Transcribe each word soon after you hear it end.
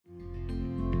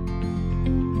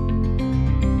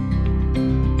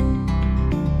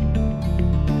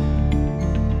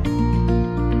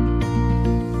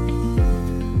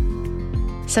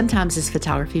Sometimes as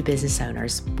photography business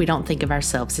owners, we don't think of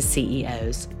ourselves as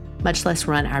CEOs, much less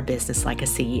run our business like a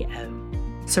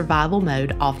CEO. Survival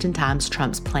mode oftentimes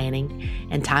trumps planning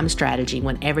and time strategy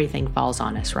when everything falls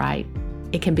on us, right?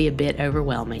 It can be a bit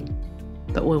overwhelming.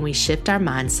 But when we shift our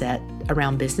mindset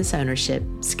around business ownership,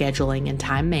 scheduling, and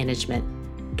time management,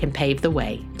 can pave the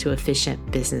way to efficient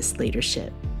business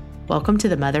leadership. Welcome to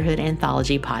the Motherhood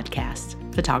Anthology podcast,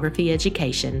 photography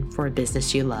education for a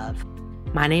business you love.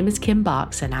 My name is Kim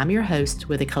Box, and I'm your host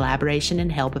with the collaboration and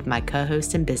help of my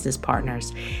co-hosts and business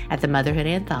partners at the Motherhood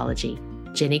Anthology,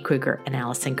 Jenny Kruger and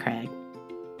Allison Craig.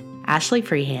 Ashley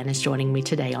Freehan is joining me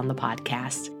today on the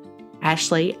podcast.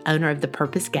 Ashley, owner of The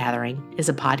Purpose Gathering, is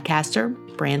a podcaster,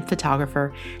 brand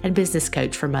photographer, and business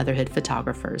coach for motherhood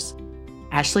photographers.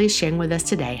 Ashley is sharing with us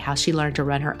today how she learned to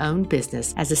run her own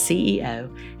business as a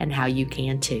CEO and how you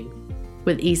can too.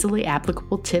 With easily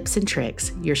applicable tips and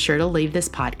tricks, you're sure to leave this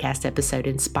podcast episode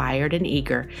inspired and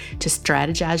eager to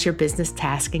strategize your business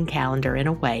task and calendar in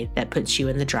a way that puts you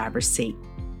in the driver's seat.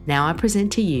 Now I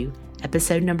present to you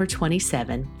episode number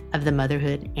 27 of the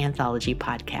Motherhood Anthology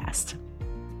podcast.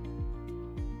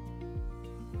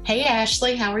 Hey,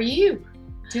 Ashley, how are you?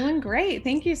 Doing great.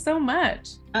 Thank you so much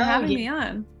for having me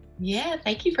on. Yeah,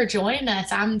 thank you for joining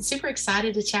us. I'm super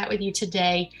excited to chat with you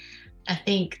today. I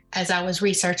think as I was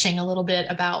researching a little bit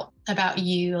about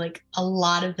you, like a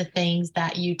lot of the things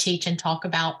that you teach and talk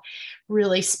about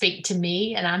really speak to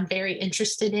me and I'm very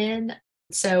interested in.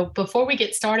 So before we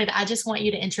get started, I just want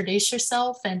you to introduce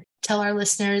yourself and tell our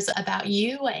listeners about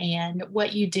you and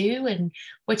what you do and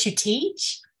what you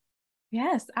teach.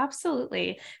 Yes,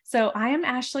 absolutely. So I am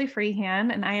Ashley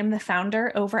Freehan, and I am the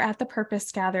founder over at The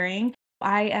Purpose Gathering.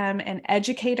 I am an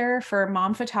educator for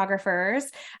mom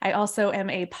photographers. I also am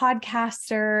a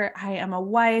podcaster. I am a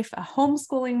wife, a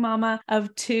homeschooling mama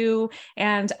of two,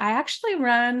 and I actually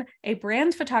run a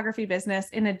brand photography business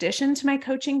in addition to my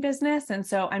coaching business. And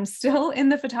so I'm still in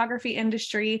the photography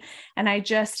industry, and I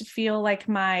just feel like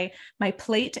my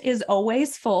plate is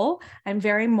always full. I'm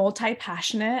very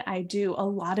multi-passionate. I do a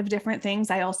lot of different things.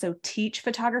 I also teach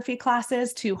photography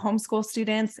classes to homeschool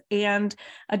students and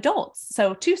adults.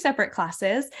 So 2 separate classes.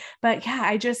 But yeah,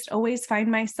 I just always find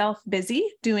myself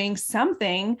busy doing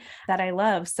something that I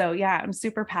love. So yeah, I'm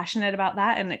super passionate about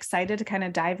that and excited to kind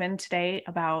of dive in today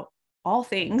about all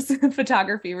things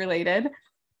photography related.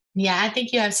 Yeah, I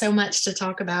think you have so much to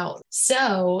talk about.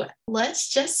 So let's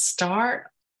just start.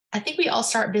 I think we all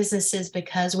start businesses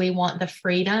because we want the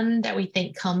freedom that we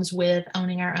think comes with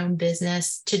owning our own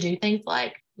business to do things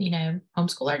like,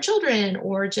 homeschool our children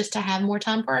or just to have more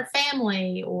time for our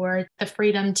family or the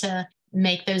freedom to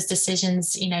make those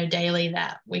decisions, daily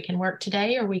that we can work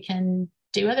today or we can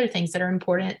do other things that are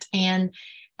important. And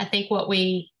I think what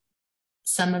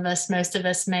most of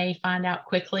us may find out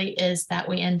quickly is that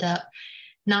we end up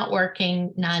not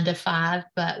working 9 to 5,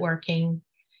 but working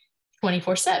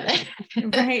 24/7.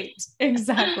 Right,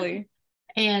 exactly.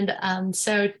 And I'd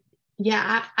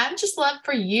just love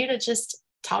for you to just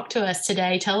talk to us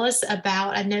today. Tell us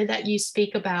about, I know that you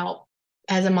speak about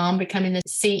as a mom becoming the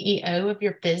CEO of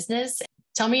your business.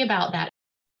 Tell me about that.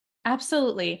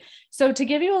 Absolutely. So to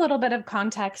give you a little bit of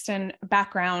context and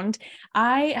background,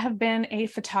 I have been a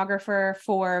photographer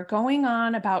for going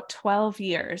on about 12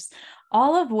 years,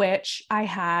 all of which I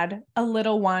had a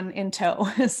little one in tow.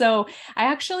 So I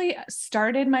actually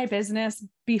started my business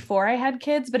before I had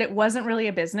kids, but it wasn't really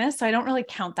a business. So I don't really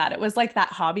count that. It was like that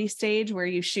hobby stage where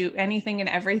you shoot anything and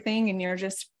everything and you're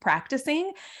just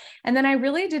practicing. And then I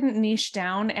really didn't niche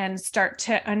down and start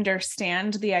to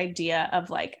understand the idea of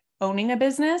like owning a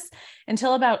business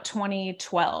until about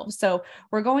 2012. So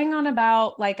we're going on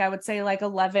about I would say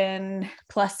 11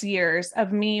 plus years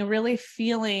of me really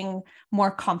feeling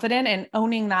more confident and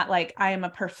owning that I am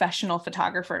a professional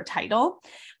photographer title.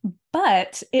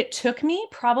 But it took me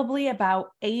probably about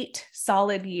 8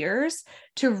 solid years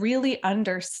to really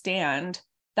understand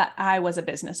that I was a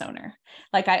business owner.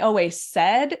 I always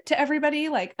said to everybody,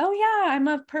 oh yeah, I'm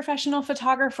a professional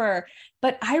photographer,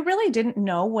 but I really didn't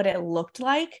know what it looked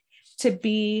like to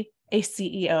be a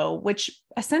CEO, which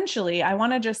essentially I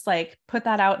want to just put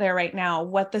that out there right now.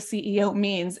 What the CEO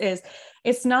means is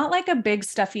it's not like a big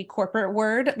stuffy corporate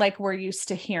word like we're used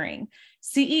to hearing.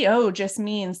 CEO just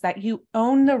means that you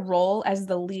own the role as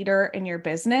the leader in your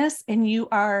business and you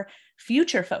are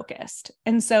future focused.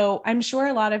 And so I'm sure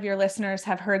a lot of your listeners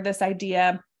have heard this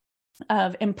idea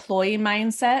of employee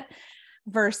mindset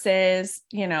versus,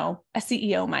 a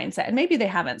CEO mindset. And maybe they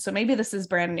haven't. So maybe this is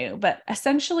brand new, but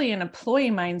essentially an employee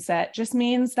mindset just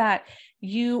means that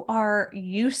you are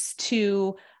used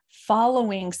to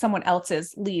following someone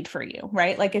else's lead for you,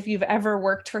 right? Like if you've ever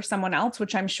worked for someone else,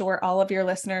 which I'm sure all of your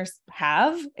listeners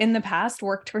have in the past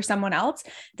worked for someone else,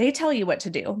 they tell you what to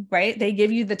do, right? They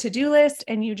give you the to-do list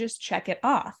and you just check it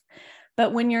off.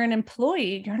 But when you're an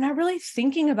employee, you're not really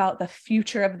thinking about the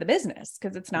future of the business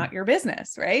because it's not your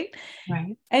business, right?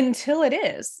 Right. Until it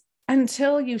is.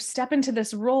 Until you step into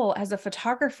this role as a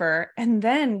photographer, and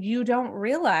then you don't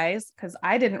realize, because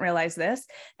I didn't realize this,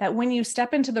 that when you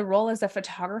step into the role as a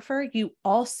photographer, you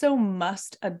also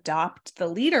must adopt the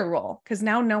leader role because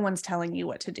now no one's telling you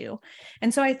what to do.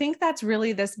 And so I think that's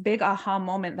really this big aha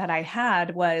moment that I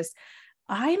had was,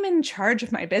 I'm in charge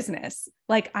of my business.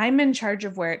 Like I'm in charge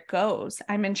of where it goes.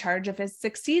 I'm in charge if it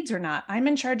succeeds or not. I'm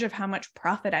in charge of how much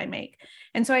profit I make.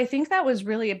 And so I think that was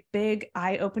really a big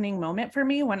eye-opening moment for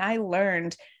me when I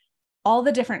learned all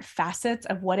the different facets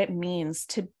of what it means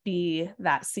to be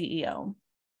that CEO.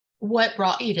 What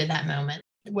brought you to that moment?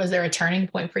 Was there a turning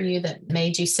point for you that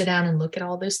made you sit down and look at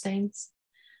all those things?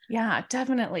 Yeah,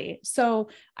 definitely. So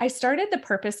I started the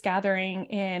Purpose Gathering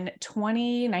in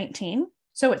 2019.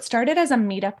 So it started as a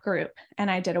meetup group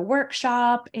and I did a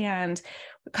workshop and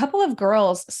a couple of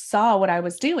girls saw what I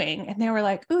was doing and they were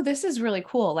like, "Ooh, this is really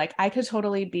cool. Like I could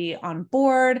totally be on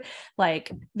board."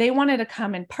 Like they wanted to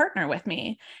come and partner with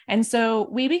me. And so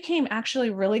we became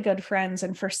actually really good friends.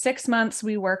 And for 6 months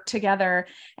we worked together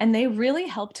and they really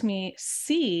helped me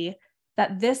see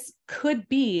that this could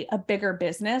be a bigger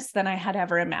business than I had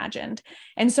ever imagined.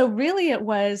 And so really it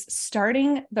was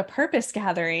starting the Purpose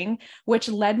Gathering, which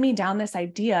led me down this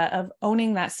idea of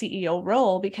owning that CEO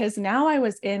role, because now I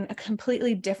was in a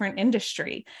completely different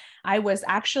industry. I was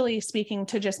actually speaking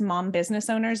to just mom business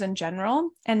owners in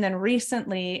general. And then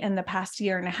recently in the past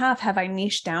year and a half, have I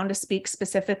niched down to speak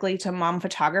specifically to mom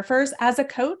photographers as a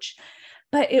coach.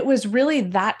 But it was really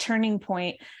that turning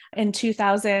point in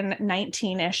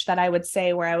 2019-ish that I would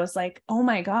say where I was like, oh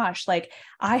my gosh, like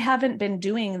I haven't been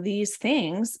doing these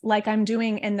things like I'm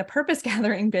doing in the Purpose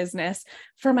Gathering business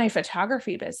for my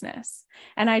photography business.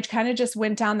 And I kind of just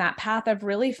went down that path of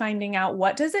really finding out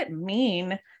what does it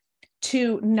mean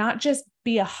to not just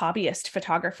be a hobbyist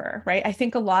photographer, right? I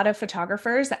think a lot of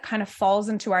photographers that kind of falls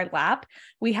into our lap.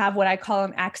 We have what I call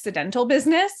an accidental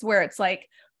business where it's like,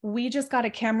 we just got a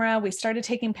camera. We started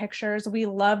taking pictures. We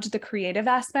loved the creative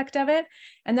aspect of it.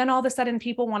 And then all of a sudden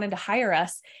people wanted to hire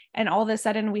us. And all of a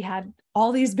sudden we had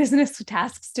all these business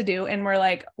tasks to do. And we're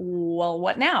like, well,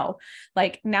 what now?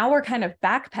 Like now we're kind of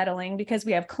backpedaling because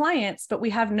we have clients, but we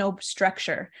have no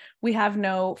structure. We have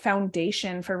no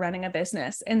foundation for running a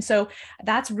business. And so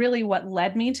that's really what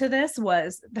led me to this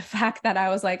was the fact that I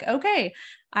was like, okay,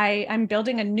 I'm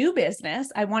building a new business.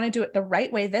 I want to do it the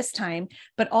right way this time,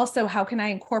 but also how can I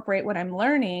incorporate what I'm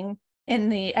learning in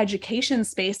the education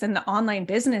space and the online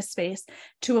business space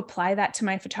to apply that to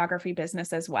my photography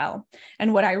business as well.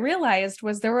 And what I realized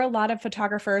was there were a lot of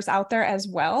photographers out there as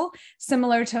well,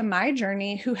 similar to my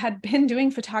journey, who had been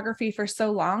doing photography for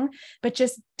so long, but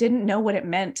just didn't know what it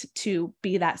meant to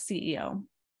be that CEO.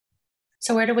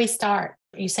 So where do we start?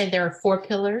 You said there are 4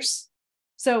 pillars.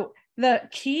 So the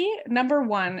key, number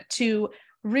one, to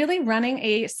really running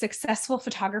a successful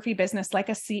photography business like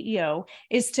a CEO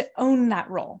is to own that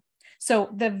role.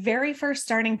 So the very first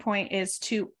starting point is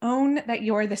to own that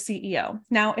you're the CEO.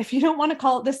 Now, if you don't want to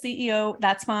call it the CEO,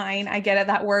 that's fine. I get it.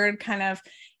 That word kind of,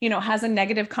 has a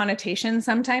negative connotation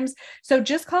sometimes. So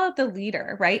just call it the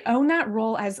leader, right? Own that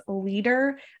role as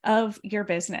leader of your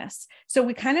business. So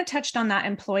we kind of touched on that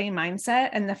employee mindset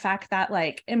and the fact that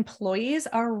like employees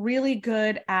are really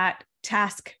good at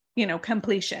task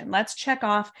completion. Let's check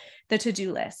off the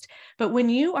to-do list. But when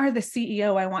you are the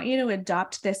CEO, I want you to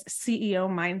adopt this CEO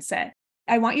mindset.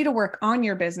 I want you to work on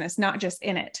your business, not just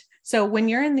in it. So when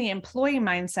you're in the employee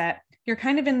mindset, you're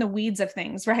kind of in the weeds of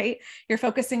things, right? You're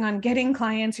focusing on getting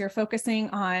clients, you're focusing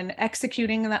on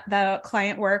executing the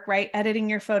client work, right? Editing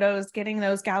your photos, getting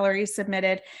those galleries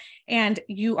submitted. And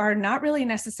you are not really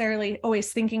necessarily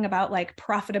always thinking about like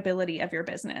profitability of your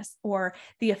business or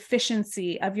the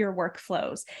efficiency of your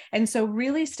workflows. And so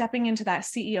really stepping into that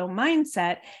CEO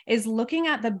mindset is looking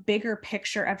at the bigger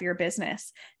picture of your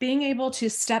business, being able to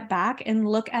step back and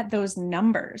look at those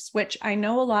numbers, which I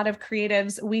know a lot of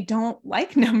creatives, we don't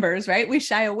like numbers, right? We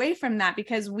shy away from that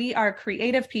because we are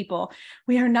creative people.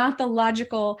 We are not the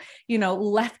logical,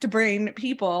 left brain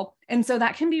people. And so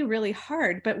that can be really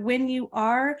hard. But when you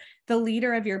are the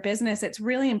leader of your business, it's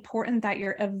really important that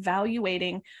you're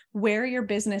evaluating where your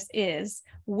business is,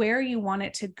 where you want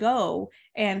it to go,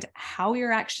 and how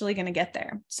you're actually going to get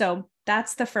there. So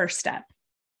that's the first step.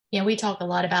 Yeah, we talk a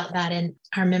lot about that in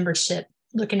our membership,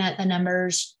 looking at the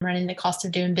numbers, running the cost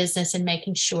of doing business, and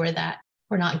making sure that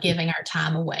we're not giving our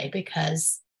time away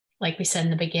because like we said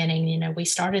in the beginning, we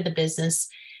started the business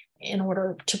in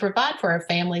order to provide for our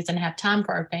families and have time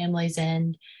for our families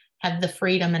and have the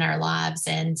freedom in our lives.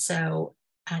 And so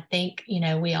I think,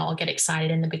 we all get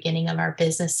excited in the beginning of our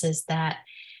businesses that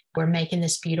we're making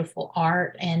this beautiful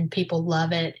art and people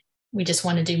love it. We just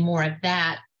want to do more of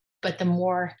that. But the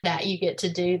more that you get to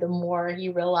do, the more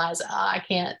you realize, I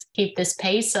can't keep this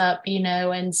pace up,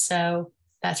 and so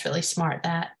that's really smart.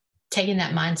 That taking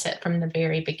that mindset from the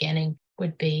very beginning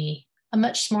would be a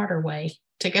much smarter way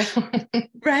to go.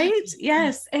 Right?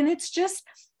 Yes. And it's just,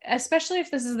 especially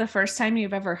if this is the first time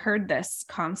you've ever heard this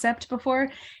concept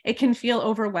before, it can feel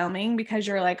overwhelming because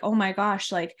you're like, oh my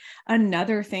gosh, like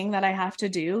another thing that I have to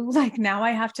do. Like now I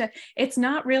have to, it's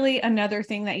not really another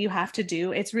thing that you have to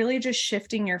do. It's really just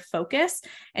shifting your focus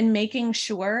and making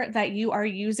sure that you are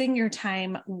using your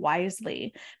time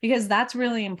wisely, because that's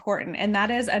really important. And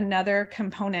that is another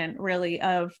component really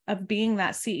of being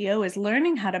that CEO, is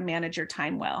learning how to manage your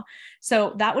time well.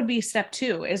 So that would be step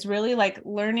 2, is really like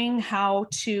learning how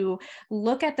to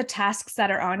look at the tasks that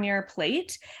are on your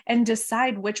plate and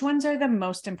decide which ones are the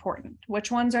most important, which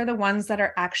ones are the ones that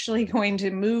are actually going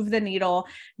to move the needle,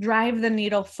 drive the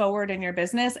needle forward in your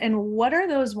business, and what are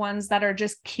those ones that are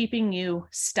just keeping you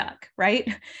stuck,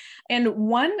 right? And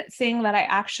one thing that I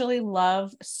actually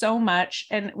love so much,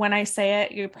 and when I say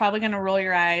it, you're probably going to roll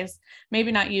your eyes,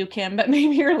 maybe not you, Kim, but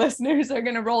maybe your listeners are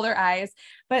going to roll their eyes.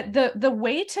 But the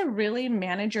way to really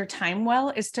manage your time well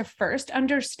is to first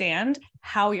understand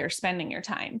how you're spending your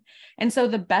time. And so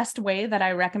the best way that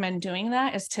I recommend doing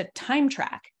that is to time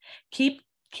track. Keep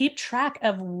track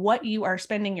of what you are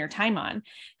spending your time on.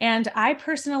 And I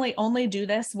personally only do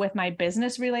this with my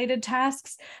business related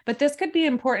tasks, but this could be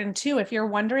important too if you're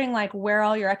wondering like where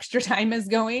all your extra time is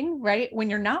going, right? When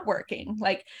you're not working.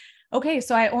 Like, okay,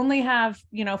 so I only have,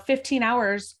 15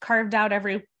 hours carved out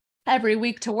every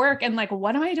week to work. And like,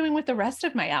 what am I doing with the rest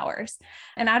of my hours?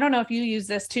 And I don't know if you use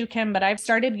this too, Kim, but I've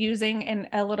started using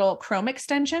a little Chrome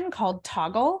extension called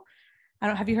Toggle.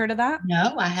 Have you heard of that?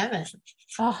 No, I haven't.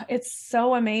 Oh, it's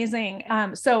so amazing.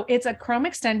 So it's a Chrome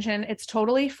extension. It's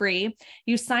totally free.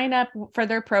 You sign up for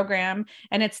their program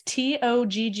and it's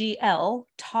TOGGL,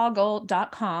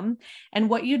 toggle.com. And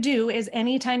what you do is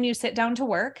anytime you sit down to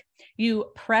work, you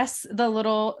press the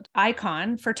little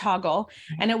icon for Toggle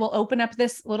and it will open up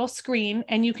this little screen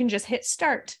and you can just hit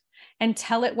start and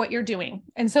tell it what you're doing.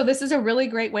 And so this is a really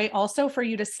great way also for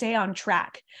you to stay on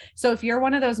track. So if you're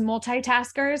one of those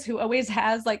multitaskers who always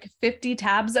has like 50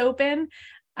 tabs open,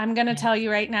 I'm going to tell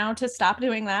you right now to stop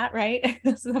doing that, right?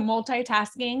 This is the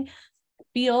multitasking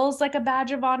feels like a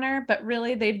badge of honor, but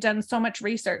really they've done so much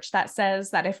research that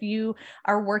says that if you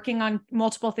are working on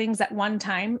multiple things at one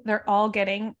time, they're all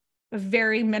getting a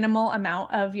very minimal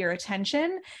amount of your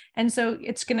attention. And so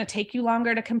it's going to take you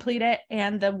longer to complete it.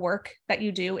 And the work that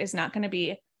you do is not going to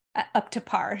be up to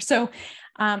par. So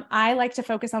I like to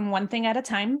focus on one thing at a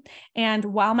time. And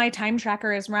while my time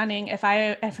tracker is running,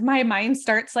 if my mind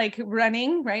starts like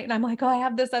running, right, and I'm like, oh, I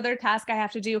have this other task I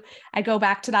have to do, I go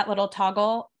back to that little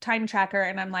Toggle time tracker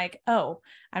and I'm like, oh,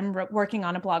 I'm working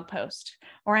on a blog post,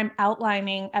 or I'm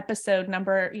outlining episode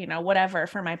number, whatever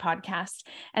for my podcast.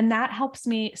 And that helps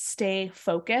me stay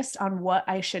focused on what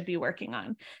I should be working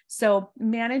on. So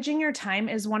managing your time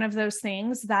is one of those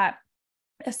things that,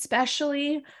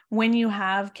 especially when you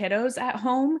have kiddos at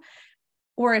home,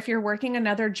 or if you're working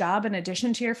another job in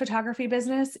addition to your photography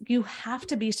business, you have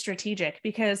to be strategic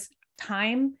because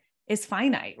time is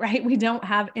finite, right? We don't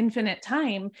have infinite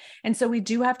time. And so we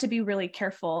do have to be really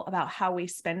careful about how we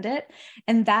spend it.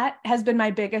 And that has been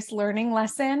my biggest learning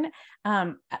lesson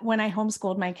when I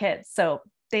homeschooled my kids. So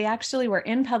they actually were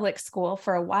in public school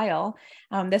for a while.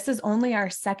 This is only our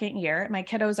second year. My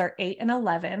kiddos are 8 and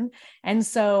 11. And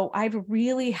so I've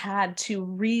really had to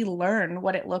relearn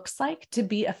what it looks like to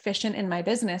be efficient in my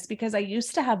business because I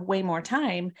used to have way more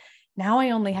time. Now I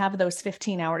only have those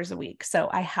 15 hours a week. So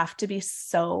I have to be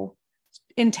so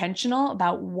intentional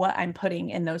about what I'm putting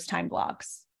in those time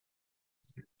blocks.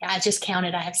 Yeah, I just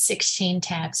counted. I have 16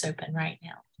 tabs open right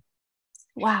now.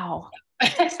 Wow.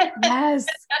 Yes.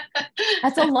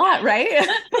 That's a lot, right?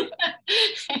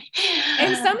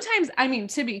 And sometimes,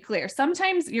 to be clear,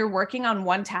 sometimes you're working on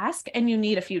one task and you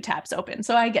need a few tabs open.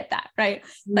 So I get that, right?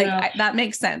 Like that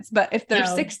makes sense. But if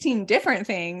there's 16 different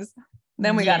things,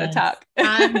 then we got to talk.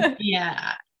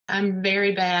 I'm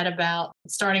very bad about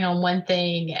starting on one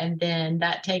thing and then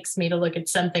that takes me to look at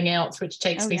something else, which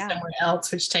takes me somewhere else,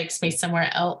 which takes me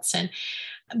somewhere else.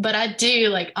 But I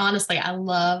do, honestly, I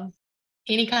love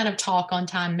any kind of talk on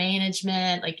time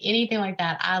management, anything like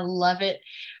that. I love it,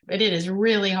 but it is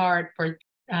really hard for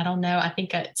I don't know. I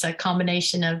think it's a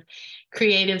combination of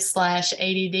creative slash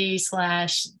ADD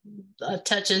slash a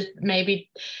touch of maybe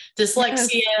dyslexia,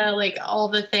 Yes. like all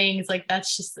the things. Like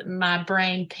that's just my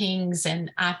brain pings,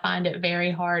 and I find it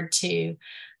very hard to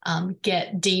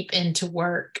get deep into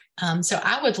work. So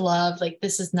I would love, like,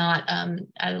 this is not,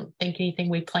 I don't think anything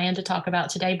we plan to talk about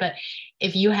today, but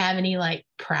if you have any like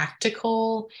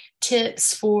practical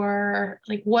tips for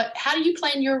like how do you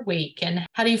plan your week and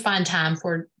how do you find time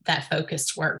for that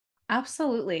focused work?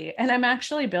 Absolutely. And I'm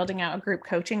actually building out a group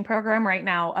coaching program right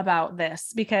now about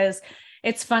this because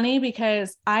it's funny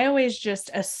because I always just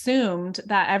assumed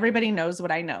that everybody knows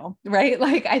what I know, right?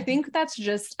 Like, I think that's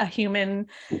just like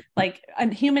a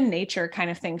human nature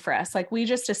kind of thing for us. Like, we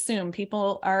just assume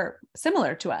people are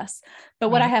similar to us. But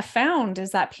what I have found is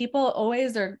that people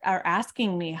always are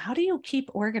asking me, how do you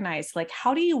keep organized? Like,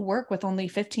 how do you work with only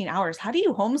 15 hours? How do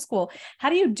you homeschool?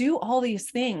 How do you do all these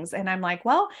things? And I'm like,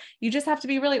 well, you just have to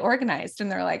be really organized.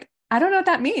 And they're like, I don't know what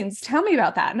that means. Tell me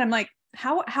about that. And I'm like,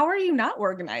 how are you not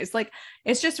organized? Like,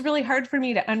 it's just really hard for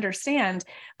me to understand.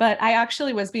 But I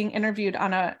actually was being interviewed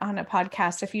on a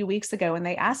podcast a few weeks ago, and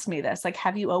they asked me this, like,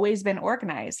 have you always been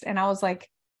organized? And I was like,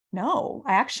 no,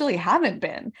 I actually haven't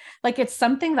been. Like, it's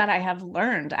something that I have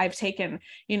learned. I've taken,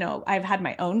 I've had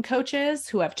my own coaches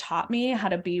who have taught me how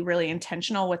to be really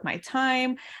intentional with my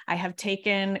time. I have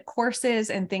taken courses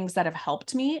and things that have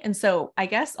helped me. And so I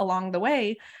guess along the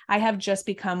way, I have just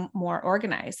become more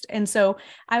organized. And so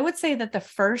I would say that the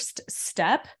first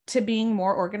step to being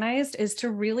more organized is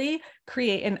to really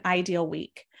create an ideal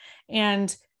week.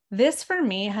 And this for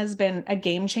me has been a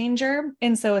game changer.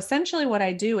 And so essentially what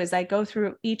I do is I go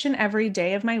through each and every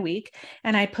day of my week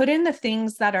and I put in the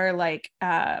things that are like,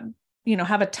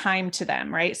 have a time to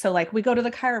them, right? So like we go to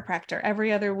the chiropractor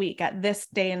every other week at this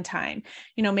day and time.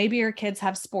 Maybe your kids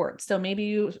have sports. So maybe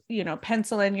you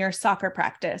pencil in your soccer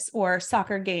practice or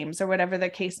soccer games or whatever the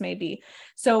case may be.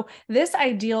 So this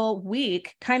ideal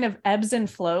week kind of ebbs and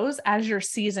flows as your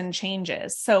season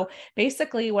changes. So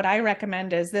basically what I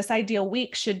recommend is this ideal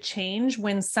week should change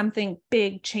when something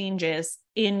big changes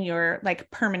in your like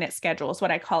permanent schedule is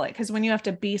what I call it. Because when you have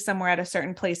to be somewhere at a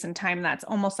certain place and time, that's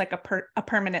almost like a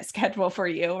permanent schedule for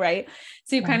you, right?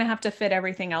 So you kind of have to fit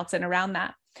everything else in around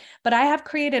that. But I have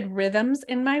created rhythms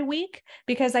in my week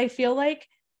because I feel like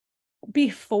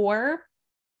before,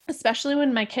 especially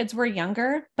when my kids were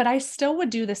younger, but I still would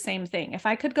do the same thing. If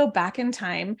I could go back in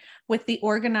time with the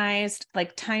organized,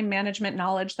 like time management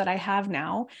knowledge that I have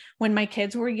now, when my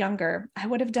kids were younger, I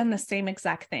would have done the same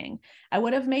exact thing. I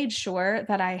would have made sure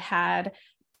that I had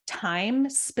time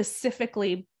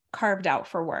specifically carved out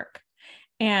for work.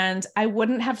 And I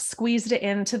wouldn't have squeezed it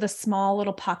into the small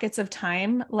little pockets of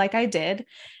time like I did.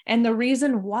 And the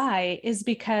reason why is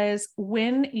because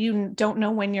when you don't know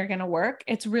when you're going to work,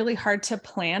 it's really hard to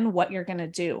plan what you're going to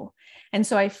do. And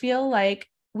so I feel like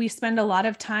we spend a lot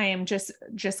of time just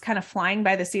kind of flying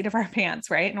by the seat of our pants,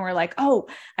 right? And we're like, oh,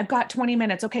 I've got 20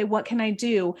 minutes. Okay, what can I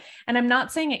do? And I'm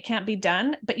not saying it can't be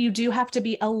done, but you do have to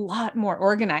be a lot more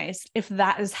organized if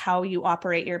that is how you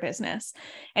operate your business.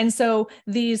 And so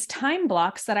these time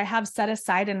blocks that I have set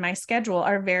aside in my schedule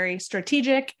are very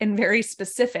strategic and very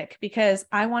specific because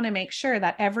I want to make sure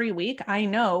that every week I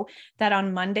know that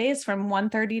on Mondays from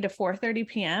 1:30 to 4:30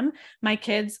 p.m., my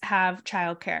kids have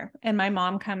childcare and my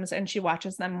mom comes and she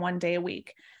watches them one day a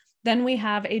week. Then we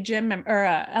have a gym or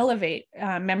a Elevate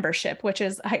membership, which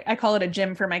is, I call it a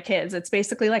gym for my kids. It's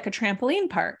basically like a trampoline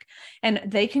park and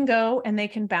they can go and they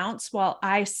can bounce while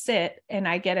I sit and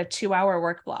I get a 2-hour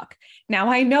work block. Now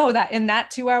I know that in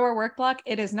that 2-hour work block,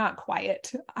 it is not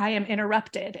quiet. I am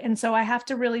interrupted. And so I have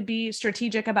to really be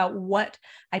strategic about what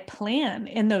I plan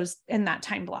in that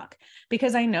time block,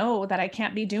 because I know that I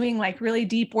can't be doing like really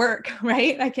deep work,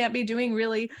 right? I can't be doing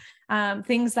really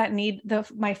things that need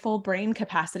my full brain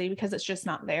capacity because it's just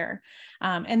not there.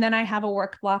 And then I have a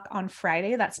work block on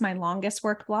Friday. That's my longest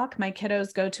work block. My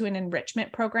kiddos go to an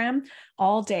enrichment program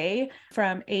all day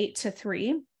from 8 to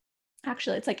 3.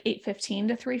 Actually, it's like 8:15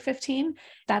 to 3:15.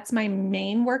 That's my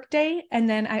main work day. And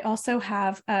then I also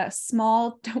have a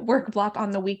small work block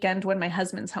on the weekend when my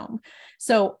husband's home.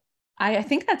 So I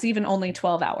think that's even only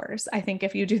 12 hours. I think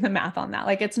if you do the math on that,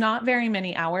 like it's not very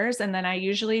many hours. And then I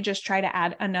usually just try to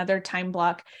add another time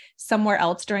block somewhere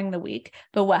else during the week.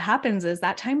 But what happens is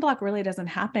that time block really doesn't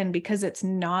happen because it's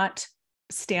not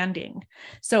standing.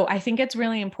 So I think it's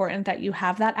really important that you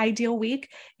have that ideal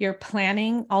week. You're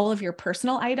planning all of your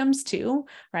personal items too,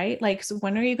 right? Like, so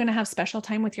when are you going to have special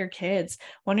time with your kids?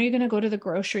 When are you going to go to the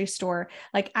grocery store?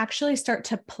 Like, actually start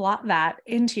to plot that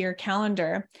into your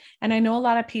calendar. And I know a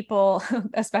lot of people,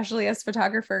 especially as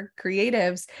photographer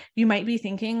creatives, you might be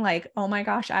thinking like, oh my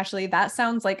gosh, Ashley, that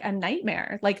sounds like a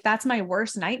nightmare. Like, that's my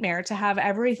worst nightmare, to have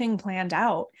everything planned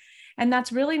out. And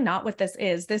that's really not what this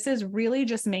is. This is really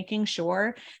just making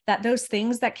sure that those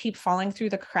things that keep falling through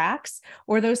the cracks,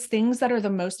 or those things that are the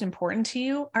most important to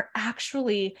you, are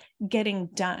actually getting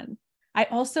done. I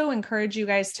also encourage you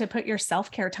guys to put your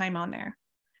self-care time on there.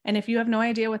 And if you have no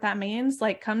idea what that means,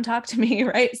 like, come talk to me,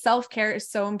 right? Self-care is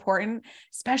so important,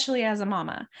 especially as a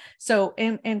mama. So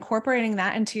incorporating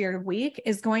that into your week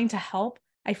is going to help,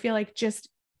 I feel like, just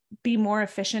be more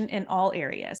efficient in all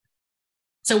areas.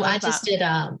 So I just did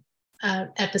a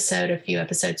episode a few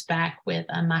episodes back with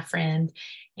my friend,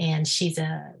 and she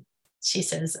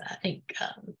says, I think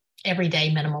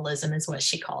everyday minimalism is what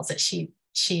she calls it.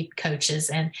 She coaches,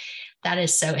 and that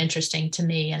is so interesting to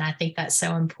me. And I think that's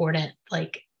so important.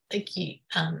 Like you,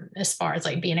 as far as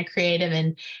like being a creative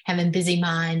and having busy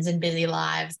minds and busy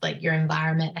lives, like your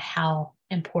environment, how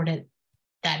important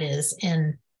that is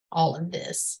in all of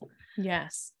this.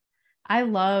 Yes. I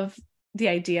love the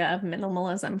idea of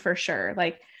minimalism for sure.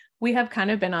 Like, we have kind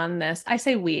of been on this, I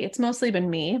say we, it's mostly been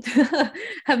me,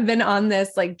 have been on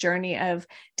this like journey of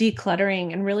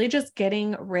decluttering and really just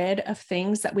getting rid of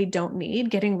things that we don't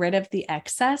need, getting rid of the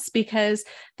excess, because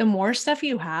the more stuff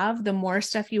you have, the more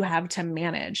stuff you have to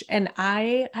manage. And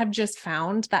I have just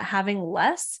found that having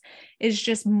less is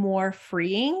just more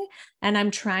freeing. And I'm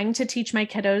trying to teach my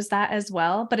kiddos that as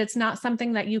well, but it's not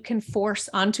something that you can force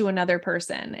onto another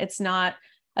person. It's not,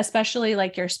 especially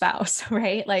like your spouse,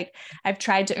 right? Like, I've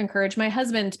tried to encourage my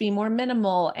husband to be more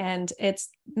minimal, and it's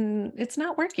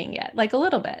not working yet, like a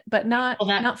little bit, but not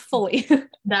fully.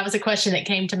 That was a question that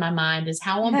came to my mind, is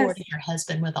how on board is your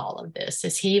husband with all of this?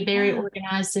 Is he very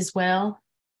organized as well?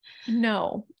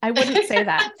 No, I wouldn't say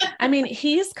that. I mean,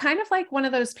 he's kind of like one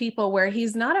of those people where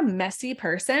he's not a messy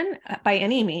person by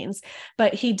any means,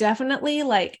 but he definitely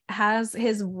like has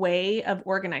his way of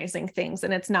organizing things,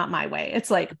 and it's not my way. It's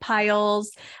like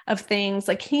piles of things.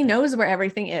 Like, he knows where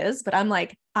everything is, but I'm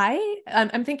like,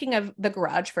 I'm thinking of the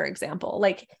garage, for example.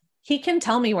 Like, he can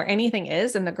tell me where anything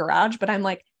is in the garage, but I'm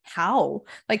like, how?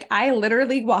 Like, I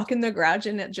literally walk in the garage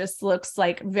and it just looks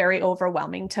like very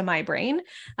overwhelming to my brain.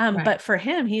 Right. But for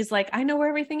him, he's like, I know where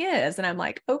everything is. And I'm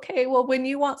like, okay, well, when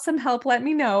you want some help, let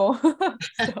me know.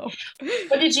 So,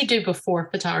 what did you do before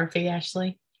photography,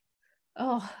 Ashley?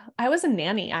 oh, I was a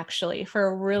nanny actually for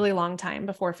a really long time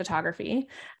before photography.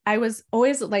 I was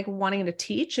always like wanting to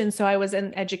teach. And so I was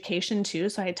in education too.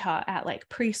 So I taught at like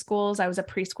preschools. I was a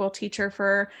preschool teacher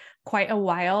for quite a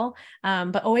while,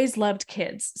 but always loved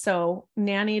kids. So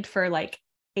nannied for like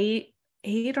eight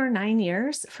or 9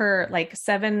 years for like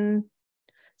seven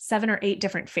or eight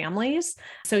different families.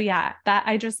 So yeah, that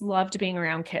I just loved being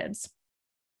around kids.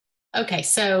 Okay.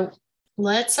 So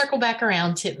let's circle back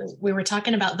around to, we were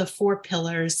talking about the 4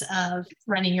 pillars of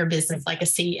running your business like a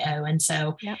CEO. And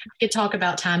so I could talk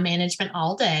about time management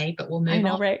all day, but we'll move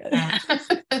on. Right?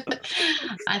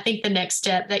 I think the next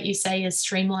step that you say is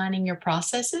streamlining your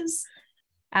processes.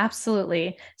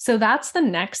 Absolutely. So that's the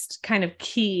next kind of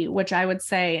key, which I would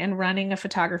say in running a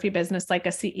photography business like a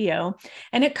CEO.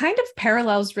 And it kind of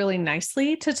parallels really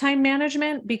nicely to time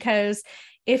management, because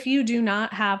if you do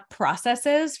not have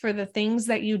processes for the things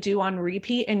that you do on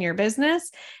repeat in your business,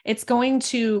 it's going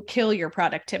to kill your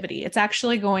productivity. It's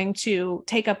actually going to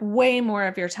take up way more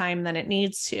of your time than it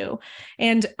needs to.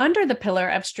 And under the pillar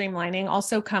of streamlining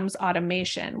also comes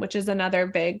automation, which is another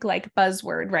big like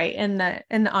buzzword, right? In the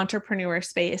entrepreneur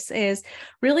space, is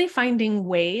really finding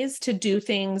ways to do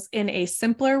things in a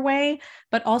simpler way,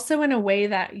 but also in a way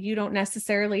that you don't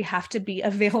necessarily have to be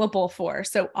available for.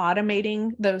 So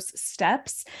automating those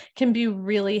steps can be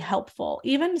really helpful.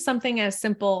 Even something as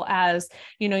simple as,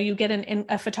 you get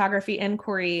a photography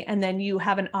inquiry, and then you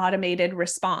have an automated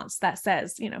response that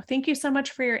says, thank you so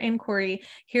much for your inquiry.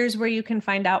 Here's where you can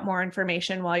find out more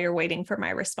information while you're waiting for my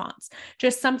response.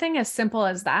 Just something as simple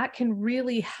as that can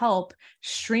really help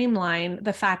streamline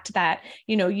the fact that,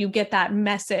 you get that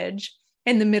message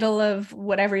in the middle of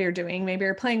whatever you're doing. Maybe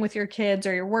you're playing with your kids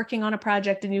or you're working on a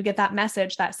project, and you get that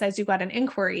message that says you got an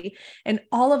inquiry, and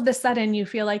all of the sudden you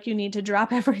feel like you need to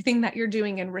drop everything that you're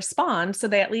doing and respond, so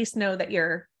they at least know that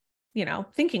you're,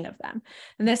 thinking of them.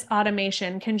 And this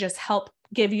automation can just help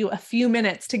give you a few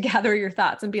minutes to gather your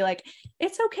thoughts and be like,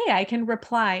 it's okay. I can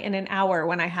reply in an hour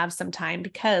when I have some time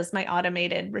because my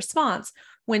automated response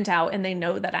went out and they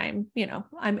know that I'm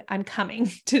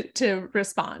coming to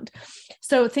respond.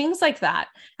 So things like that.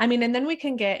 I mean, and then we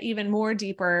can get even more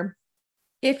deeper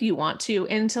if you want to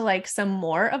into like some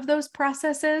more of those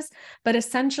processes, but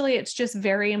essentially it's just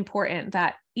very important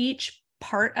that each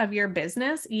part of your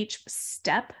business, each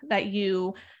step that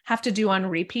you have to do on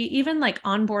repeat, even like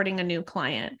onboarding a new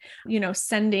client,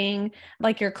 sending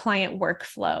like your client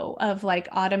workflow of like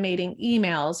automating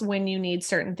emails when you need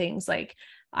certain things. Like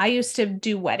I used to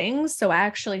do weddings. So I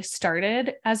actually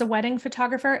started as a wedding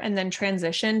photographer and then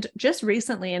transitioned just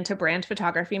recently into brand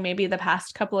photography, maybe the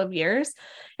past couple of years.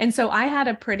 And so I had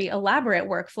a pretty elaborate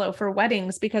workflow for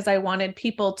weddings because I wanted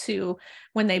people to,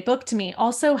 when they booked me,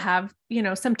 also have,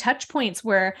 some touch points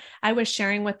where I was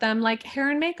sharing with them like hair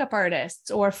and makeup artists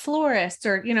or florists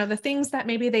or, the things that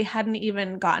maybe they hadn't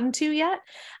even gotten to yet.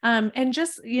 And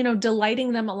just,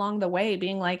 delighting them along the way,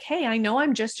 being like, hey, I know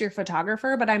I'm just your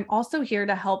photographer, but I'm also here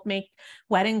to help make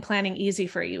wedding planning easy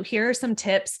for you. Here are some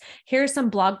tips. Here are some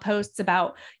blog posts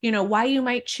about, why you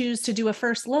might choose to do a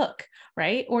first look,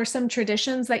 right? Or some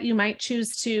traditions that you might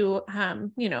choose to,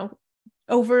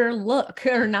 overlook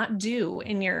or not do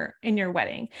in your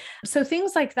wedding. So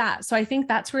things like that. So I think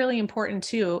that's really important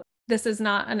too. This is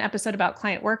not an episode about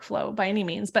client workflow by any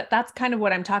means, but that's kind of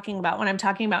what I'm talking about when I'm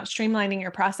talking about streamlining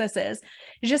your processes,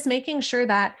 is just making sure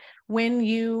that when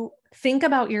you think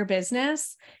about your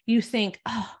business, you think,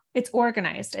 oh, it's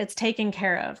organized, it's taken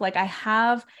care of. Like I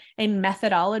have a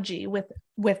methodology with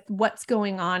what's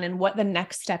going on and what the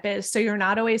next step is. So you're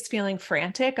not always feeling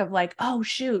frantic of like, oh,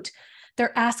 shoot,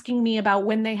 they're asking me about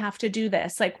when they have to do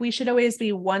this. Like we should always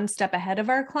be one step ahead of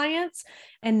our clients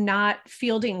and not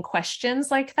fielding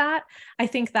questions like that. I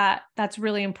think that that's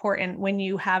really important when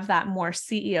you have that more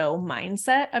CEO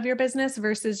mindset of your business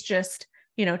versus just,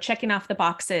 checking off the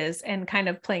boxes and kind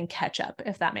of playing catch up,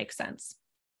 if that makes sense.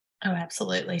 Oh,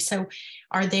 absolutely. So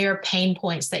are there pain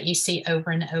points that you see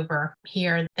over and over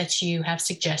here that you have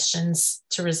suggestions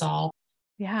to resolve?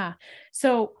 Yeah.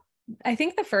 So I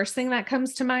think the first thing that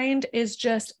comes to mind is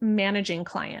just managing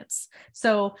clients.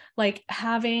 So like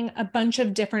having a bunch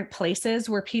of different places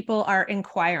where people are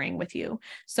inquiring with you.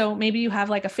 So maybe you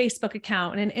have like a Facebook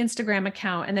account and an Instagram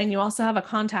account, and then you also have a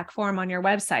contact form on your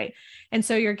website. And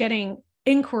so you're getting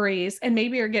inquiries and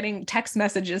maybe you're getting text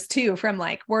messages too from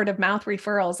like word of mouth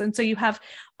referrals. And so you have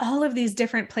all of these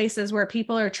different places where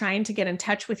people are trying to get in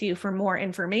touch with you for more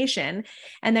information.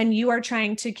 And then you are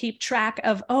trying to keep track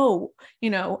of, oh,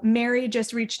 Mary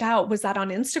just reached out. Was that on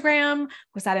Instagram?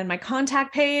 Was that in my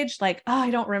contact page? Like, oh, I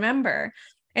don't remember.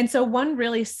 And so one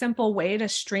really simple way to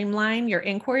streamline your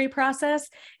inquiry process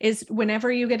is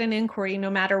whenever you get an inquiry, no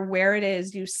matter where it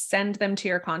is, you send them to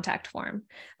your contact form.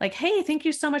 Like, hey, thank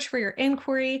you so much for your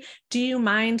inquiry. Do you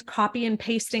mind copy and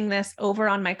pasting this over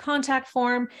on my contact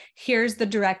form? Here's the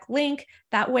direct link.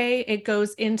 That way it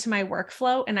goes into my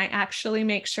workflow and I actually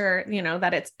make sure,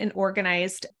 that it's an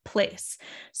organized place.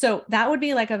 So that would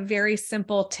be like a very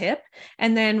simple tip.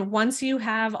 And then once you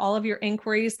have all of your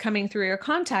inquiries coming through your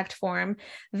contact form,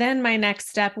 then my next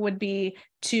step would be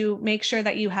to make sure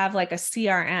that you have like a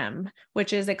CRM,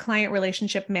 which is a client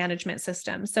relationship management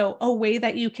system. So a way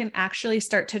that you can actually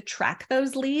start to track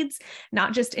those leads,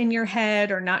 not just in your head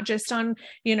or not just on,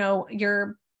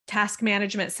 your task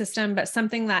management system, but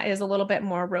something that is a little bit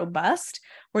more robust,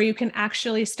 where you can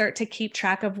actually start to keep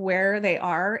track of where they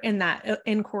are in that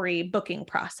inquiry booking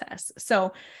process.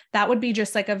 So that would be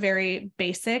just like a very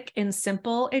basic and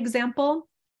simple example.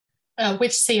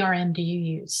 Which CRM do you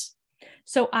use?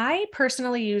 So I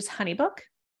personally use HoneyBook.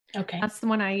 Okay. That's the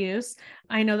one I use.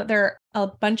 I know that there are a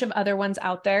bunch of other ones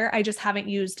out there. I just haven't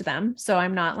used them. So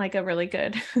I'm not like a really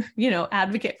good,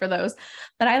 advocate for those,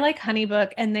 but I like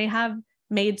HoneyBook, and they have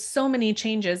made so many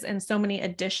changes and so many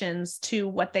additions to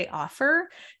what they offer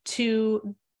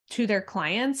to their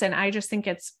clients. And I just think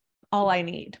it's all I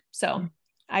need. So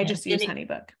I just use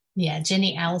HoneyBook. Yeah.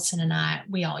 Jenny, Allison, and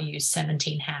we all use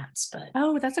 17 Hats, but.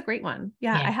 Oh, that's a great one.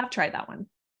 Yeah. I have tried that one.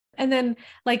 And then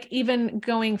like even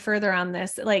going further on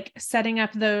this, like setting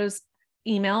up those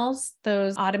emails,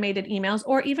 those automated emails,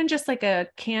 or even just like a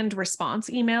canned response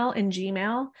email in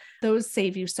Gmail, those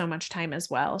save you so much time as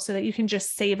well, so that you can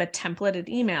just save a templated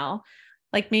email.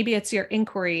 Like maybe it's your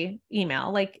inquiry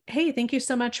email, like, hey, thank you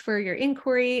so much for your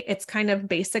inquiry. It's kind of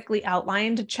basically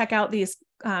outlined. Check out these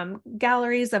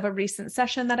galleries of a recent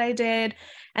session that I did.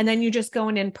 And then you just go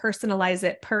in and personalize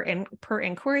it per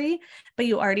inquiry, but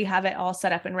you already have it all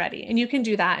set up and ready. And you can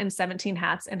do that in 17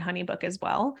 Hats and Honeybook as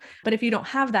well. But if you don't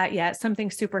have that yet, something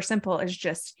super simple is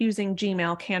just using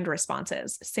Gmail canned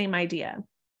responses. Same idea.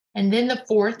 And then the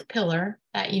fourth pillar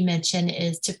that you mentioned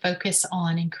is to focus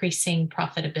on increasing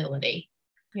profitability.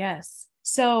 Yes.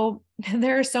 So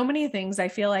there are so many things I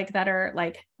feel like that are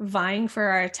like vying for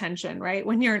our attention, right?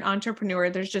 When you're an entrepreneur,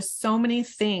 there's just so many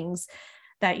things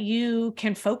that you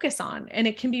can focus on, and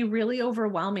it can be really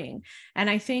overwhelming. And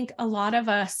I think a lot of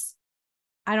us,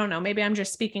 I don't know, maybe I'm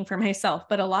just speaking for myself,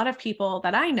 but a lot of people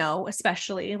that I know,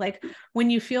 especially like when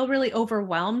you feel really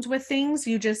overwhelmed with things,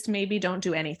 you just maybe don't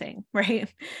do anything,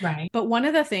 right? Right. But one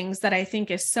of the things that I think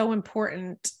is so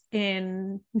important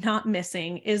in not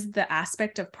missing is the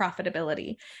aspect of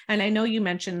profitability. And I know you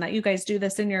mentioned that you guys do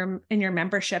this in your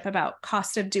membership about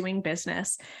cost of doing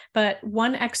business. But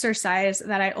one exercise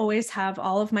that I always have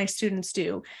all of my students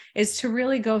do is to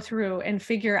really go through and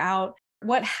figure out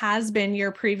what has been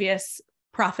your previous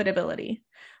profitability,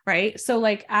 right? So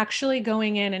like actually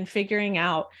going in and figuring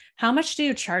out how much do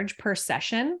you charge per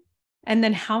session? And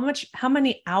then how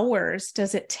many hours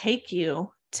does it take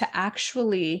you to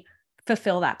actually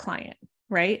fulfill that client,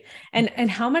 right? And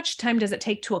how much time does it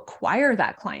take to acquire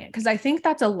that client? Because I think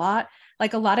that's a lot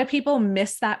of people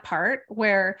miss that part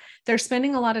where they're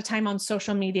spending a lot of time on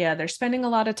social media. They're spending a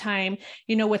lot of time,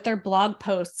 with their blog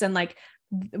posts, and like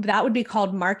that would be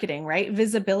called marketing, right?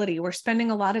 Visibility. We're spending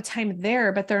a lot of time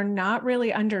there, but they're not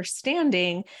really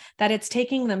understanding that it's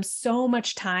taking them so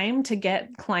much time to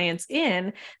get clients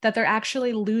in that they're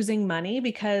actually losing money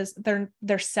because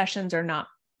their sessions are not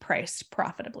priced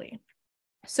profitably.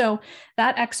 So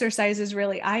that exercise is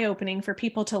really eye-opening for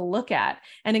people to look at.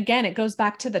 And again, it goes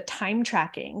back to the time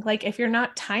tracking. Like if you're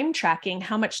not time tracking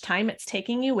how much time it's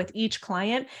taking you with each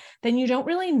client, then you don't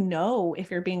really know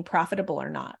if you're being profitable or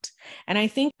not. And I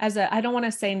think I don't want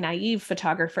to say naive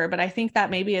photographer, but I think that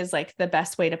maybe is like the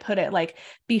best way to put it. Like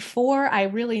before I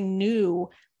really knew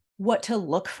what to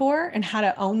look for and how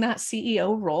to own that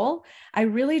CEO role, I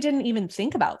really didn't even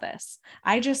think about this.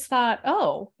 I just thought,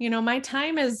 my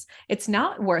time it's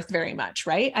not worth very much,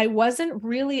 right? I wasn't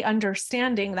really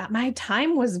understanding that my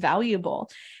time was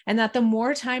valuable and that the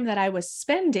more time that I was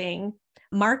spending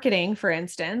marketing, for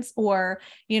instance, or,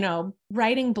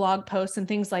 writing blog posts and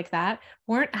things like that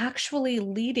weren't actually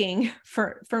leading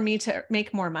for me to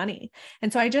make more money.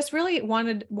 And so I just really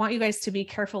want you guys to be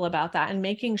careful about that and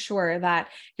making sure that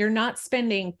you're not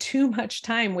spending too much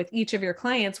time with each of your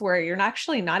clients where you're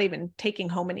actually not even taking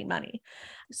home any money.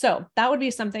 So that would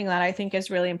be something that I think is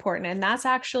really important. And that's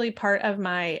actually part of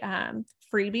my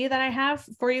freebie that I have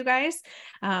for you guys,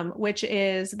 which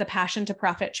is the Passion to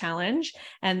Profit Challenge.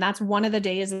 And that's one of the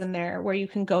days in there where you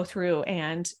can go through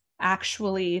and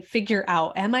actually figure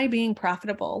out, am I being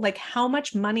profitable? Like how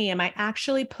much money am I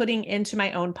actually putting into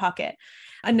my own pocket?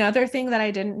 Another thing that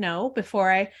I didn't know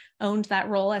before I owned that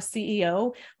role as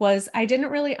CEO was I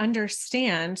didn't really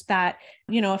understand that,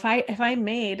 if I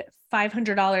made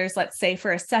 $500, let's say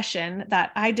for a session,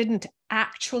 that I didn't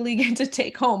actually get to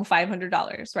take home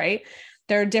 $500, right?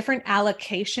 There are different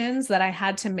allocations that I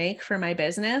had to make for my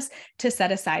business to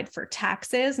set aside for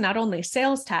taxes, not only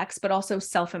sales tax, but also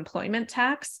self-employment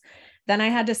tax. Then I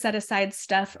had to set aside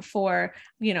stuff for,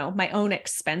 my own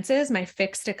expenses, my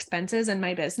fixed expenses in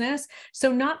my business.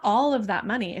 So not all of that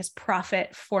money is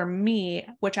profit for me,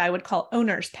 which I would call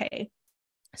owner's pay.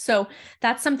 So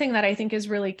that's something that I think is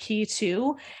really key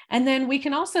too. And then we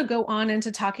can also go on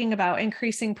into talking about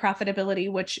increasing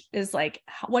profitability, which is like,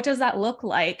 what does that look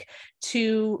like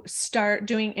to start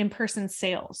doing in-person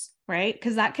sales, right?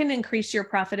 Because that can increase your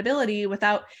profitability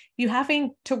without you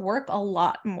having to work a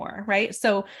lot more, right?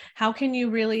 So how can you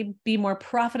really be more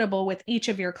profitable with each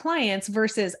of your clients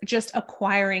versus just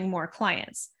acquiring more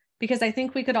clients? Because I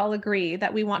think we could all agree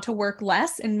that we want to work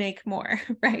less and make more,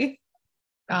 right?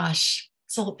 Gosh.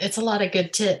 So it's a lot of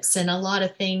good tips and a lot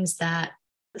of things that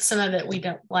some of it we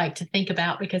don't like to think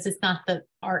about because it's not the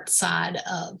art side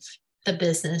of the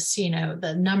business.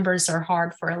 The numbers are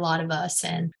hard for a lot of us,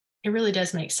 and it really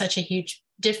does make such a huge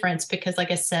difference because,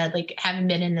 like I said, like having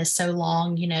been in this so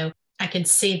long, I can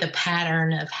see the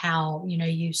pattern of how,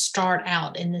 you start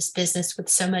out in this business with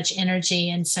so much energy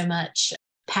and so much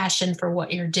passion for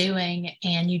what you're doing,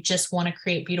 and you just want to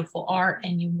create beautiful art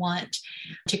and you want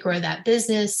to grow that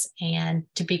business and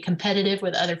to be competitive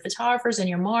with other photographers in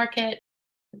your market.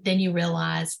 Then you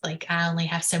realize, like, I only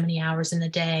have so many hours in the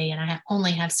day and I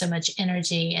only have so much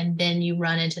energy. And then you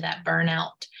run into that burnout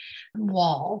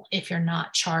wall if you're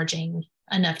not charging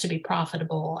enough to be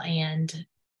profitable. And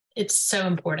It's so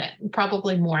important,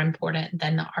 probably more important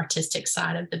than the artistic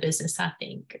side of the business, I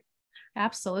think.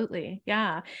 Absolutely.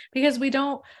 Yeah. Because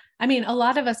a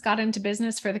lot of us got into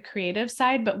business for the creative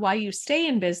side, but why you stay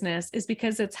in business is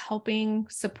because it's helping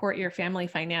support your family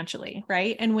financially,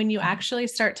 right? And when you actually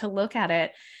start to look at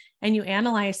it and you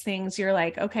analyze things, you're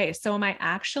like, okay, so am I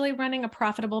actually running a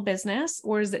profitable business,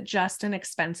 or is it just an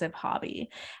expensive hobby?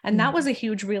 And that was a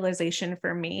huge realization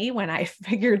for me when I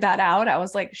figured that out. I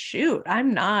was like, shoot,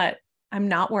 I'm not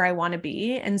where I want to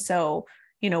be. And so,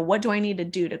 what do I need to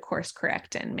do to course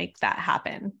correct and make that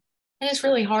happen? And it's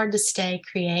really hard to stay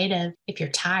creative if you're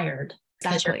tired,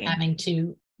 because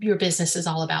Exactly. your business is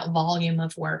all about volume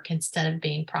of work instead of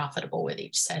being profitable with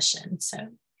each session. So,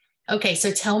 okay.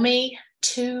 So tell me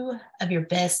 2 of your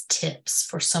best tips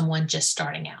for someone just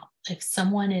starting out. If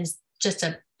someone is just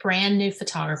a brand new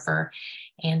photographer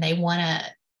and they want to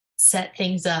set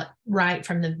things up right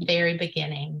from the very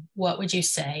beginning, what would you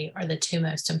say are the 2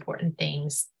 most important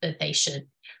things that they should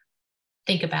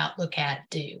think about, look at,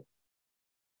 do?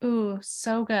 Ooh,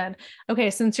 so good. Okay,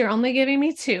 since you're only giving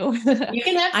me 2, You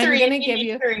can have I'm 3 going if to you give need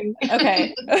you, 3.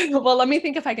 okay. Well, let me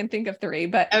think if I can think of 3,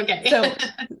 but Okay. so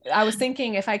I was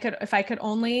thinking if I could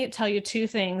only tell you 2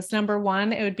 things. Number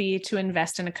 1, it would be to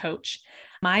invest in a coach.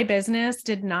 My business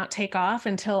did not take off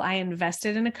until I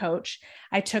invested in a coach.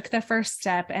 I took the first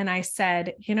step and I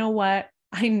said, you know what?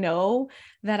 I know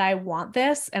that I want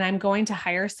this, and I'm going to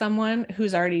hire someone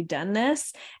who's already done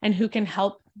this and who can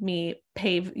help me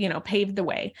pave the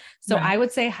way. So Right. I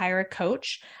would say hire a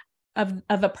coach of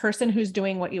a person who's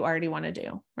doing what you already want to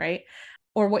do, right?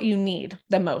 Or what you need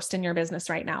the most in your business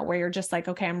right now, where you're just like,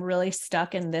 okay, I'm really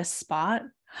stuck in this spot.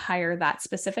 Hire that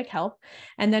specific help.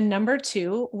 And then number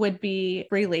 2 would be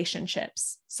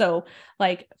relationships. So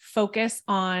like focus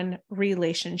on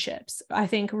relationships. I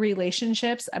think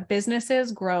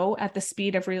businesses grow at the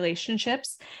speed of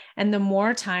relationships. And the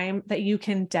more time that you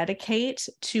can dedicate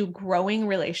to growing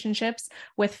relationships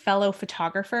with fellow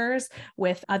photographers,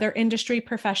 with other industry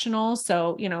professionals.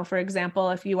 So, for example,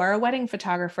 if you are a wedding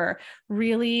photographer,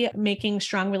 really making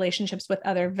strong relationships with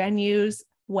other venues,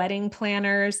 wedding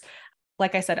planners,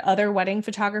 like I said, other wedding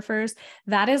photographers,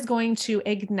 that is going to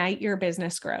ignite your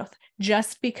business growth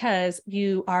just because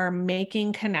you are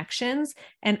making connections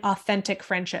and authentic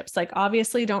friendships. Like,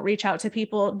 obviously, don't reach out to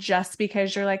people just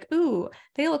because you're like, ooh,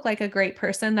 they look like a great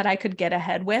person that I could get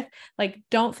ahead with. Like,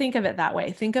 don't think of it that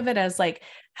way. Think of it as like,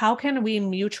 how can we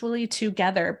mutually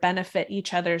together benefit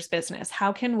each other's business?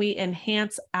 How can we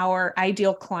enhance our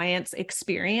ideal client's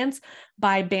experience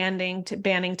by banding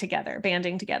together?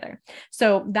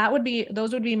 So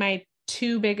those would be my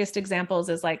 2 biggest examples,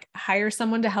 is like hire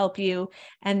someone to help you.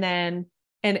 And then,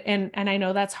 and I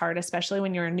know that's hard, especially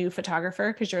when you're a new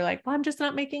photographer, because you're like, well, I'm just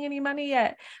not making any money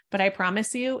yet. But I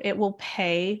promise you, it will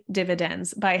pay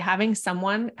dividends by having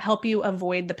someone help you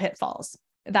avoid the pitfalls.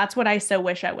 That's what I so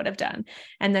wish I would have done.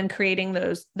 And then creating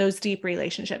those deep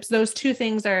relationships. Those 2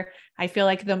 things are, I feel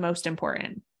like, the most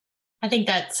important. I think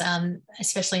that's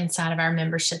especially inside of our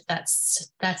membership, that's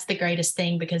the greatest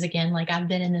thing, because again, like I've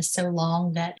been in this so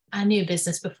long that I knew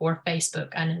business before Facebook.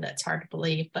 I know that's hard to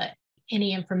believe, but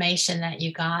any information that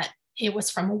you got, it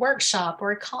was from a workshop or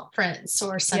a conference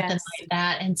or something Yes. like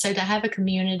that. And so to have a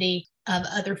community of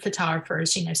other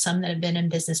photographers, some that have been in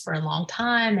business for a long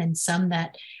time and some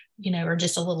that are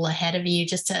just a little ahead of you,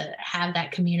 just to have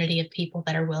that community of people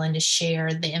that are willing to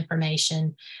share the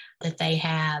information that they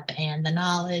have and the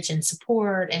knowledge and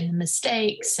support and the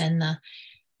mistakes and the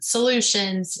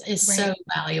solutions is so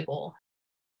valuable.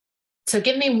 So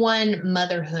give me one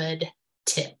motherhood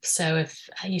tip. So if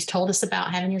you told us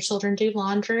about having your children do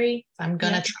laundry, I'm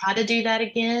going to try to do that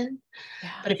again. Yeah,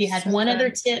 but if you had one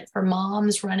other tip for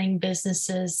moms running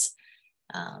businesses,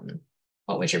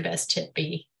 what would your best tip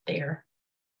be there?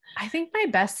 I think my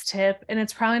best tip, and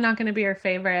it's probably not going to be your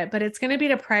favorite, but it's going to be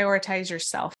to prioritize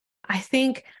yourself. I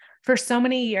think for so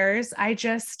many years, I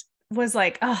just was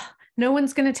like, oh, no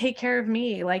one's going to take care of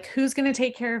me. Like, who's going to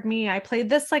take care of me? I played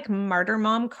this like martyr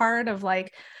mom card of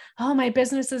like, oh, my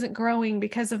business isn't growing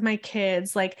because of my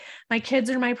kids. Like, my kids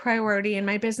are my priority and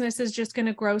my business is just going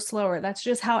to grow slower. That's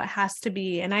just how it has to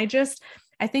be. And I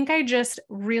think I just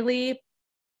really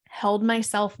held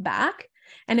myself back.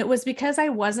 And it was because I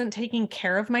wasn't taking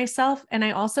care of myself, and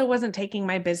I also wasn't taking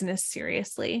my business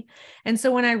seriously. And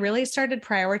so when I really started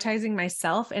prioritizing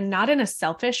myself, and not in a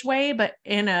selfish way, but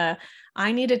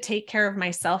I need to take care of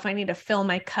myself. I need to fill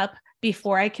my cup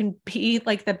before I can be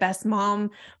like the best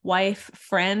mom, wife,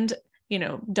 friend,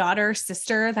 daughter,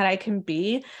 sister that I can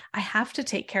be, I have to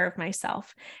take care of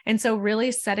myself. And so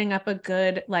really setting up a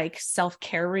good like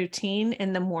self-care routine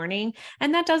in the morning.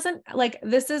 And that doesn't like,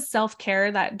 this is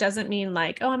self-care. That doesn't mean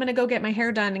like, oh, I'm going to go get my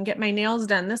hair done and get my nails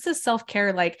done. This is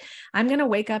self-care. Like I'm going to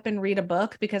wake up and read a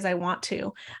book because I want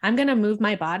to. I'm going to move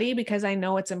my body because I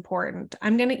know it's important.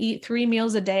 I'm going to eat 3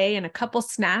 meals a day and a couple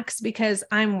snacks because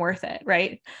I'm worth it.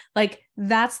 Right. Like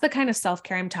that's the kind of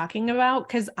self-care I'm talking about,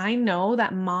 because I know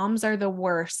that moms are the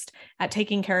worst at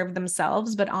taking care of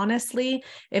themselves. But honestly,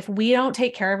 if we don't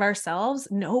take care of ourselves,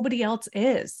 nobody else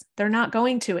is. They're not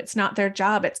going to. It's not their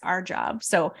job. It's our job.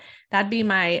 So that'd be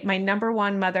my number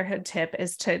one motherhood tip,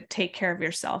 is to take care of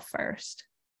yourself first.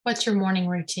 What's your morning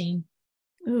routine?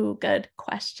 Ooh, good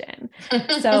question.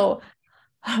 So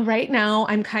right now,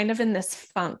 I'm kind of in this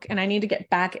funk and I need to get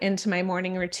back into my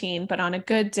morning routine. But on a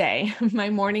good day,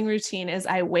 my morning routine is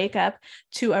I wake up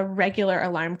to a regular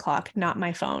alarm clock, not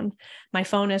my phone. My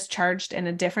phone is charged in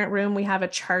a different room. We have a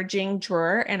charging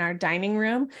drawer in our dining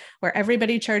room where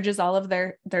everybody charges all of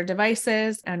their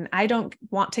devices. And I don't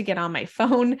want to get on my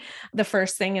phone the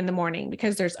first thing in the morning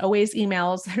because there's always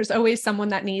emails. There's always someone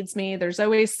that needs me. There's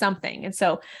always something. And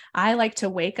so I like to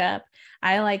wake up.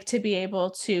 I like to be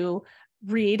able to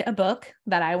read a book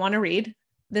that I want to read.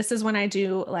 This is when I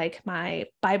do like my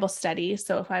Bible study.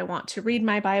 So if I want to read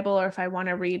my Bible, or if I want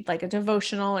to read like a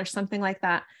devotional or something like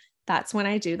that, that's when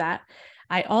I do that.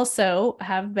 I also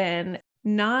have been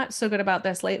not so good about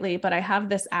this lately, but I have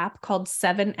this app called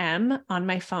 7M on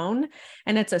my phone,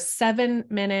 and it's a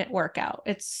 7-minute workout.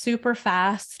 It's super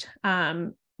fast.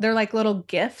 They're like little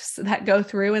GIFs that go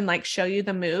through and like show you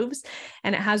the moves,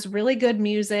 and it has really good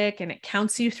music and it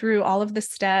counts you through all of the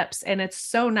steps, and it's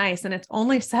so nice, and it's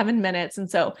only 7 minutes. And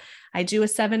so I do a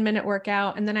 7-minute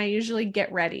workout and then I usually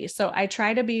get ready. So I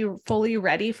try to be fully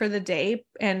ready for the day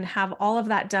and have all of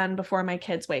that done before my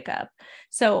kids wake up.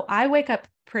 So I wake up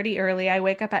pretty early. I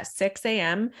wake up at 6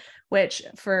 a.m., which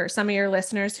for some of your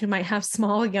listeners who might have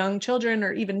small young children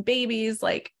or even babies,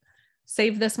 like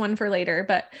save this one for later,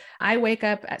 but I wake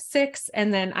up at 6,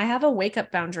 and then I have a wake up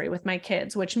boundary with my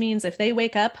kids, which means if they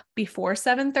wake up before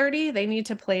 7:30, they need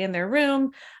to play in their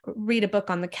room, read a book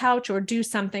on the couch, or do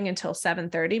something until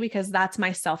 7:30, because that's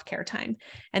my self-care time.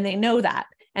 And they know that.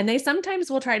 And they sometimes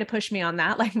will try to push me on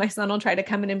that. Like my son will try to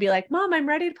come in and be like, Mom, I'm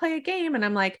ready to play a game. And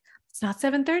I'm like, it's not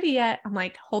 7:30 yet. I'm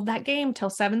like, hold that game till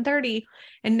 7:30.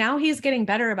 And now he's getting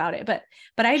better about it. But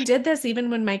I did this even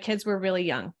when my kids were really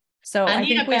young. So I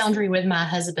need a boundary with my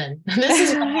husband. This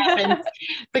is what happens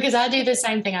because I do the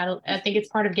same thing. I think it's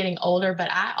part of getting older, but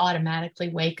I automatically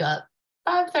wake up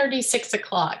 5:30, 6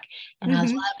 o'clock, and I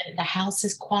love it. The house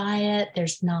is quiet.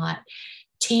 There's not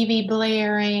TV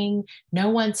blaring. No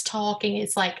one's talking.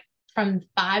 It's like from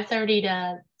 5:30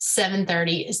 to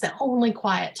 7:30 is the only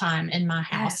quiet time in my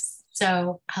house. Yes.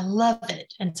 So I love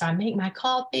it. And so I make my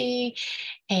coffee,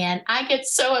 and I get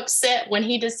so upset when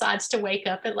he decides to wake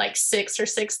up at like 6 or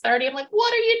 6:30. I'm like,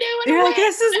 what are you doing? You're like,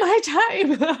 this is my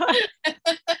time.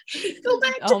 Go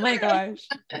back to Oh my bed. gosh.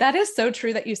 That is so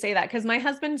true that you say that, because my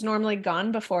husband's normally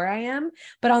gone before I am,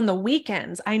 but on the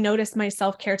weekends, I notice my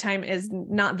self-care time is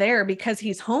not there because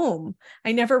he's home.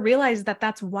 I never realized that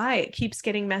that's why it keeps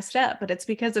getting messed up, but it's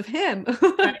because of him.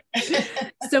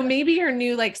 So maybe your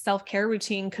new like self-care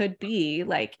routine could be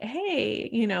like, hey,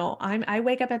 I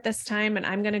wake up at this time and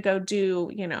I'm going to go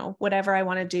do, whatever I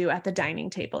want to do at the dining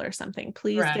table or something.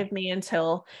 Please give me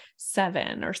until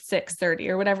 7 or 6:30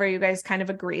 or whatever you guys kind of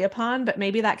agree upon. But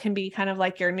maybe that can be kind of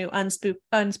like your new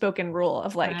unspoken rule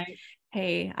of like,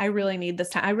 hey, I really need this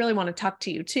time. I really want to talk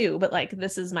to you too, but like,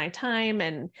 this is my time.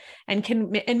 And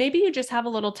maybe you just have a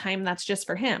little time that's just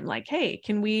for him. Like, hey,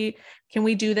 can we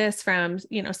do this from,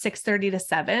 6:30 to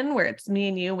 7, where it's me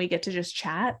and you, and we get to just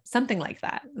chat, something like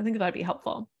that. I think that'd be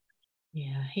helpful.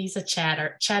 Yeah. He's a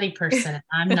chatty person.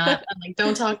 I'm not. I'm like,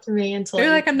 don't talk to me until you're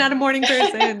like, I'm not a morning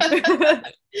person.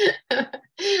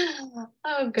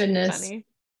 Oh, goodness. Funny.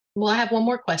 Well, I have one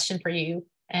more question for you.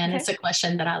 And it's a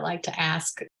question that I like to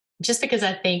ask, just because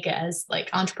I think as like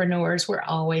entrepreneurs, we're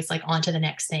always like on to the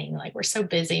next thing. Like we're so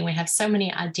busy and we have so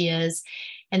many ideas.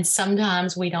 And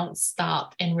sometimes we don't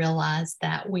stop and realize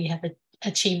that we have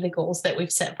achieved the goals that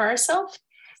we've set for ourselves.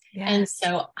 Yes. And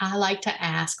so I like to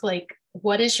ask, like,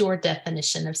 what is your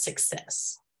definition of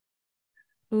success?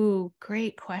 Ooh,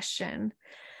 great question.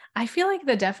 I feel like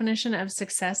the definition of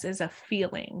success is a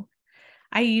feeling.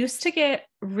 I used to get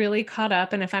really caught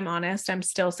up, and if I'm honest, I'm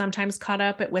still sometimes caught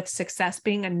up with success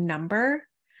being a number,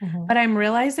 but I'm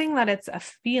realizing that it's a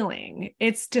feeling.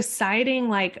 It's deciding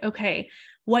like, okay,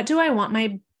 what do I want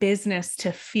my business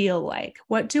to feel like?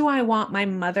 What do I want my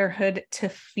motherhood to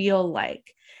feel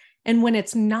like? And when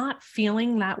it's not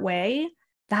feeling that way,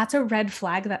 that's a red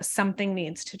flag that something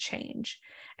needs to change.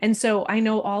 And so I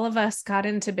know all of us got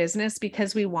into business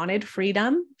because we wanted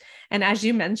freedom. And as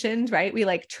you mentioned, right, we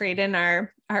like trade in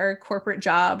our corporate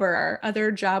job or our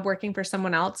other job working for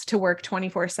someone else to work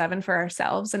 24/7 for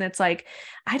ourselves. And it's like,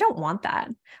 I don't want that.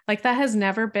 Like that has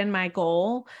never been my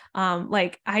goal.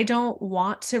 Like I don't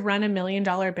want to run $1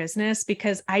 million business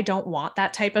because I don't want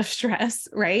that type of stress,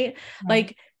 right?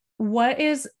 Like what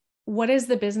is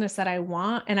the business that I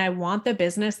want? And I want the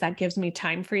business that gives me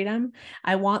time freedom.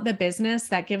 I want the business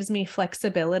that gives me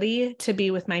flexibility to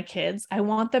be with my kids. I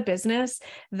want the business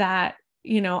that,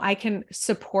 I can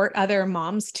support other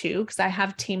moms too, because I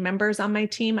have team members on my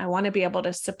team. I want to be able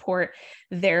to support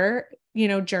their,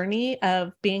 journey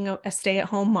of being a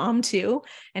stay-at-home mom too,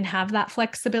 and have that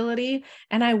flexibility.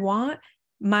 And I want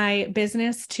my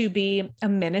business to be a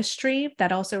ministry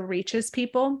that also reaches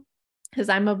people, because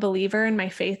I'm a believer and my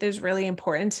faith is really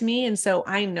important to me. And so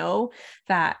I know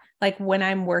that like when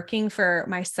I'm working for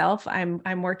myself,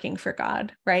 I'm working for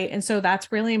God, right? And so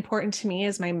that's really important to me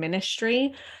as my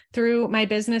ministry through my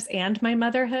business and my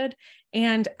motherhood.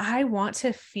 And I want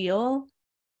to feel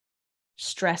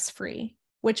stress-free,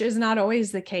 which is not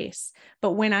always the case.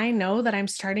 But when I know that I'm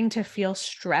starting to feel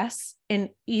stress in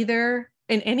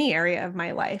any area of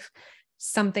my life,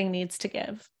 something needs to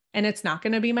give. And it's not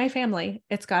going to be my family.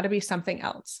 It's got to be something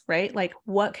else, right? Like,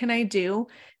 what can I do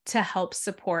to help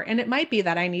support? And it might be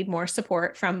that I need more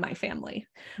support from my family,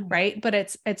 right?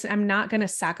 But I'm not going to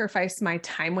sacrifice my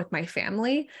time with my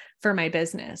family for my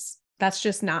business. That's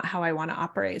just not how I want to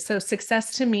operate. So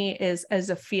success to me is as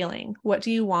a feeling. What do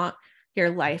you want your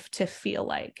life to feel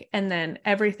like? And then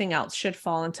everything else should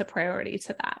fall into priority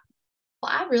to that.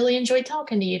 Well, I really enjoyed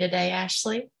talking to you today,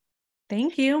 Ashley.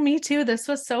 Thank you. Me too. This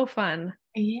was so fun.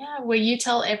 Yeah. Will you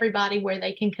tell everybody where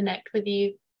they can connect with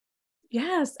you?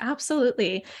 Yes,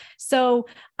 absolutely. So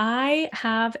I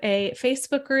have a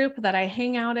Facebook group that I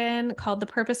hang out in called the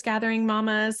Purpose Gathering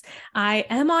Mamas. I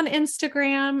am on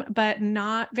Instagram, but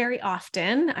not very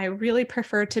often. I really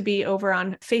prefer to be over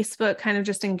on Facebook, kind of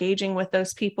just engaging with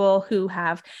those people who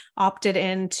have opted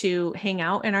in to hang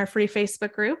out in our free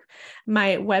Facebook group.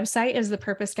 My website is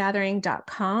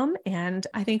thepurposegathering.com, and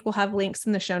I think we'll have links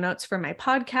in the show notes for my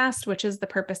podcast, which is the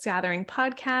Purpose Gathering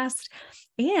Podcast.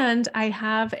 And I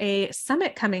have a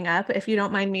summit coming up, if you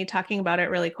don't mind me talking about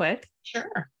it really quick.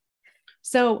 Sure.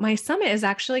 So my summit is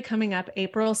actually coming up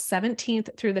April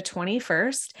 17th through the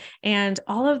 21st. And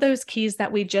all of those keys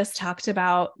that we just talked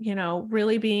about,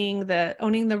 really being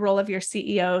owning the role of your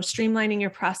CEO, streamlining your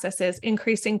processes,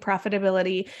 increasing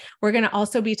profitability. We're going to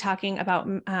also be talking about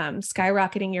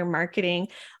skyrocketing your marketing.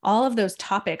 All of those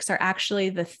topics are actually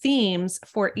the themes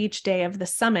for each day of the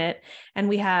summit. And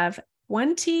we have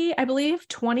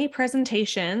 20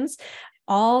 presentations,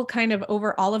 all kind of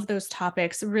over all of those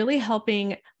topics, really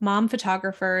helping mom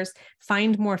photographers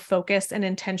find more focus and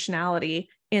intentionality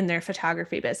in their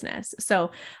photography business.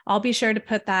 So I'll be sure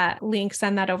to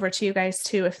send that over to you guys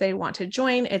too, if they want to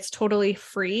join. It's totally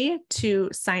free to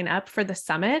sign up for the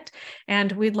summit, and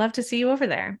we'd love to see you over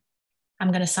there. I'm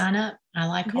going to sign up. I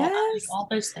like all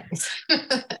those things.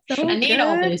 So I need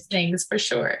all those things for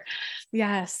sure.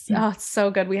 Yes. Oh, it's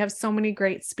so good. We have so many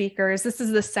great speakers. This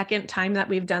is the second time that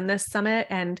we've done this summit,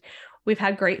 and we've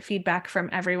had great feedback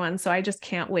from everyone. So I just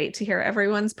can't wait to hear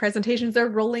everyone's presentations. They're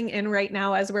rolling in right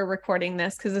now as we're recording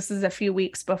this, because this is a few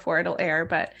weeks before it'll air,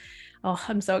 but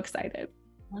I'm so excited.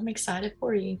 I'm excited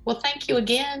for you. Well, thank you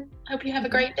again. Hope you have a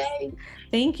great day.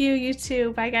 Thank you. You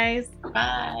too. Bye, guys.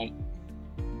 Bye.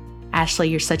 Ashley,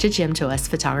 you're such a gem to us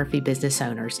photography business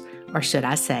owners, or should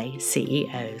I say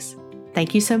CEOs.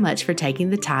 Thank you so much for taking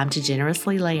the time to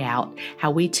generously lay out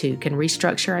how we too can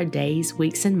restructure our days,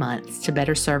 weeks, and months to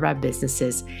better serve our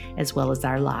businesses as well as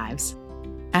our lives.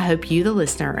 I hope you, the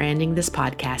listener, are ending this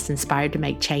podcast inspired to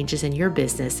make changes in your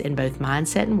business in both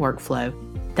mindset and workflow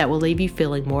that will leave you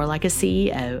feeling more like a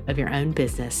CEO of your own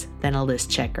business than a list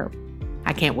checker.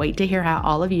 I can't wait to hear how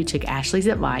all of you took Ashley's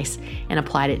advice and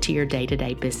applied it to your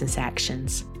day-to-day business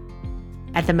actions.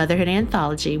 At the Motherhood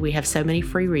Anthology, we have so many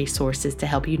free resources to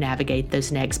help you navigate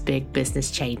those next big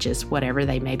business changes, whatever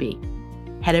they may be.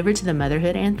 Head over to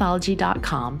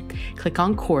themotherhoodanthology.com, click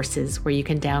on courses where you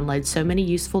can download so many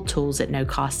useful tools at no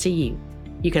cost to you.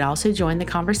 You can also join the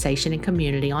conversation and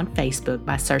community on Facebook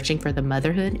by searching for the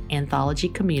Motherhood Anthology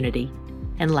Community.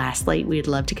 And lastly, we'd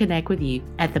love to connect with you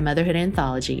at the Motherhood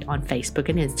Anthology on Facebook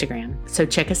and Instagram, so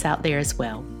check us out there as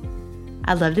well.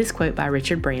 I love this quote by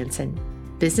Richard Branson.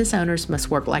 Business owners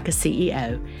must work like a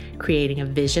CEO, creating a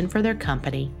vision for their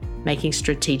company, making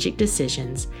strategic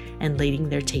decisions, and leading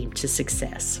their team to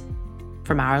success.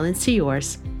 From our lens to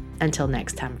yours, Until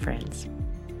next time, friends.